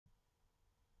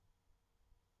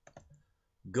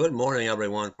Good morning,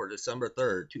 everyone, for December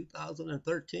 3rd,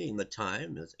 2013. The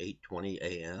time is 8:20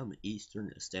 a.m.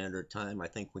 Eastern Standard Time. I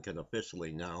think we can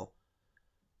officially now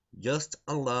just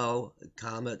allow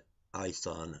Comet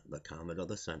ISON, the comet of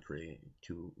the century,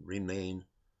 to remain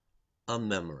a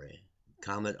memory.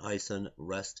 Comet ISON,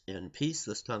 rest in peace.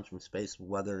 This comes from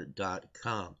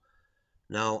spaceweather.com.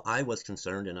 Now, I was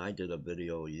concerned, and I did a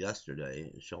video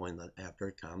yesterday showing that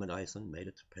after Comet ISON made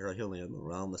its perihelion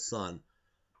around the sun,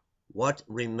 what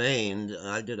remained,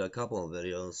 I did a couple of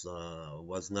videos,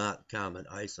 was not Comet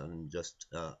ISON, just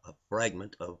a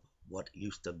fragment of what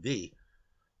used to be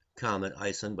Comet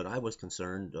ISON, but I was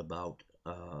concerned about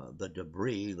the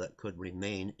debris that could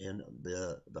remain in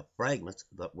the fragments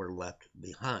that were left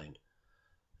behind.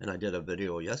 And I did a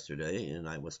video yesterday, and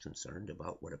I was concerned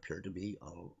about what appeared to be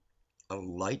a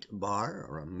light bar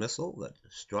or a missile that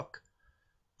struck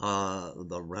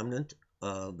the remnant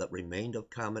that remained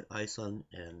of Comet ISON,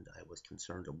 and I was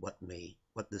concerned of what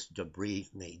this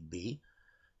debris may be,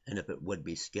 and if it would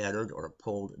be scattered or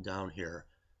pulled down here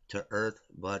to Earth.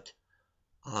 But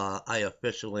I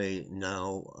officially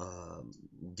now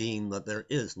deem that there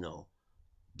is no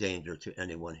danger to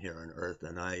anyone here on Earth,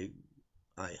 and I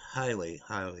highly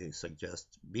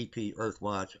suggest BP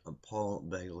Earthwatch and Paul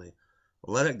Bailey,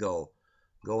 let it go.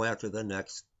 Go after the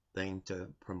next thing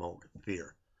to promote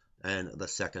fear and the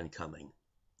second coming.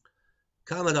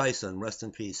 Comet ISON, rest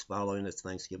in peace, following its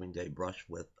Thanksgiving Day brush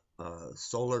with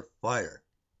solar fire.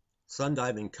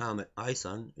 Sun-diving comet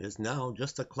ISON is now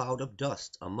just a cloud of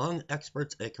dust. Among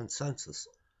experts, a consensus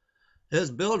is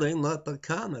building that the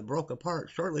comet broke apart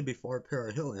shortly before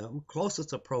perihelion,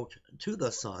 closest approach to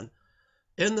the sun.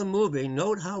 In the movie,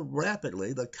 note how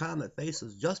rapidly the comet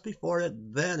faces just before it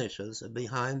vanishes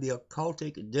behind the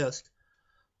occultic disk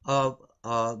of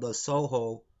the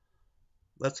Soho.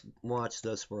 Let's watch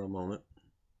this for a moment.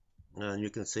 And you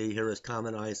can see here is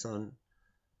Comet ISON,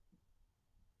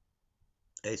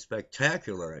 a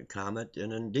spectacular comet,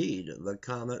 and indeed the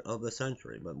comet of the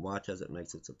century. But watch as it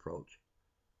makes its approach.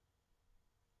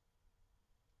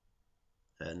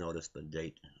 And notice the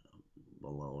date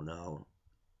below. Now,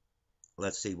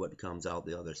 let's see what comes out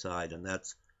the other side. And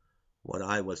that's what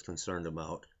I was concerned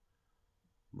about.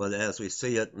 But as we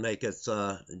see it make its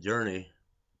journey,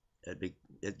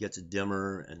 it gets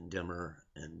dimmer and dimmer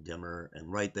and dimmer,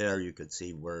 and right there you could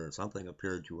see where something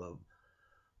appeared to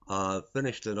have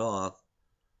finished it off.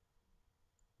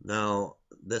 Now,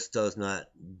 this does not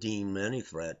deem any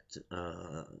threat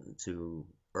to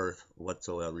Earth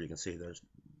whatsoever. You can see there's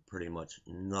pretty much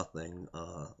nothing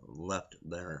left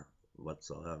there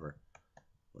whatsoever.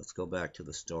 Let's go back to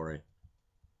the story.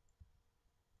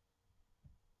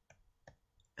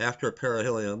 After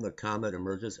perihelion, the comet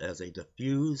emerges as a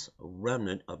diffuse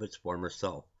remnant of its former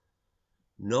self.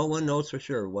 No one knows for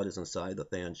sure what is inside the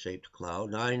fan-shaped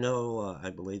cloud. Now, I know, I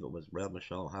believe it was Rev.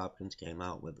 Michelle Hopkins came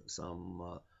out with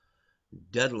some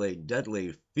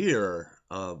deadly fear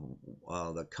of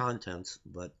the contents,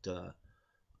 but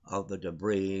of the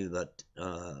debris that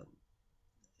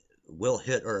will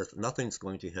hit Earth. Nothing's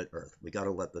going to hit Earth. We got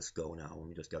to let this go now.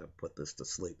 We just got to put this to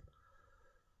sleep.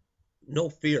 No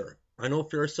fear. I know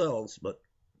fear sells, but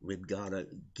we've got to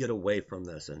get away from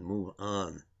this and move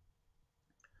on.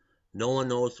 No one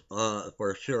knows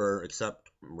for sure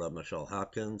except Rev. Michelle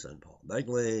Hopkins and Paul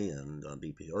Begley and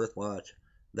BP Earthwatch.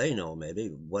 They know maybe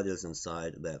what is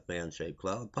inside that fan-shaped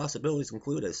cloud. Possibilities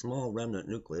include a small remnant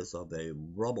nucleus of a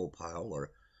rubble pile or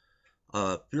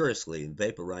furiously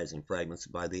vaporizing fragments.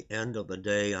 By the end of the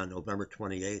day on November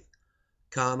 28th,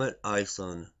 Comet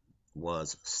ISON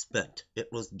was spent.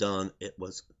 It was done. It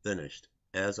was finished.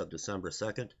 As of December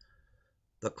 2nd,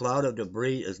 the cloud of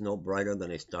debris is no brighter than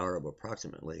a star of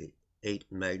approximately 8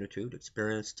 magnitude.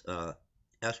 Experienced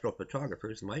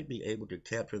astrophotographers might be able to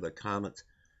capture the comet's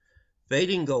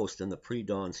fading ghost in the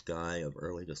pre-dawn sky of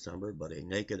early December, but a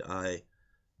naked eye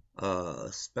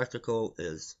spectacle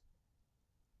is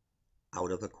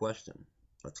out of the question.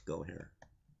 Let's go here.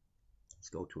 Let's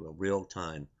go to a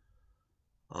real-time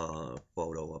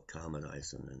photo of Comet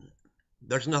ISON, and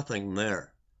there's nothing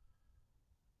there.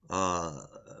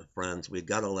 Friends, we've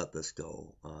got to let this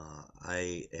go.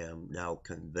 I am now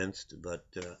convinced that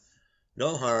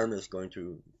no harm is going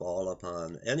to fall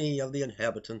upon any of the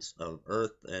inhabitants of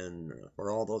Earth, and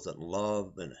for all those that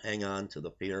love and hang on to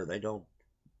the fear,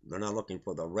 they're not looking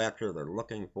for the rapture. They're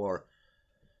looking for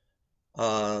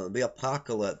the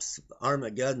apocalypse,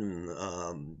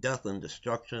 Armageddon, death and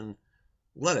destruction.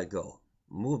 Let it go.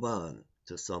 Move on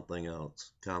to something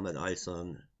else. Comet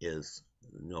ISON is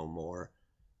no more,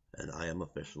 and I am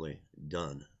officially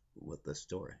done with this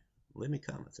story. Leave me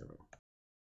comments, everyone.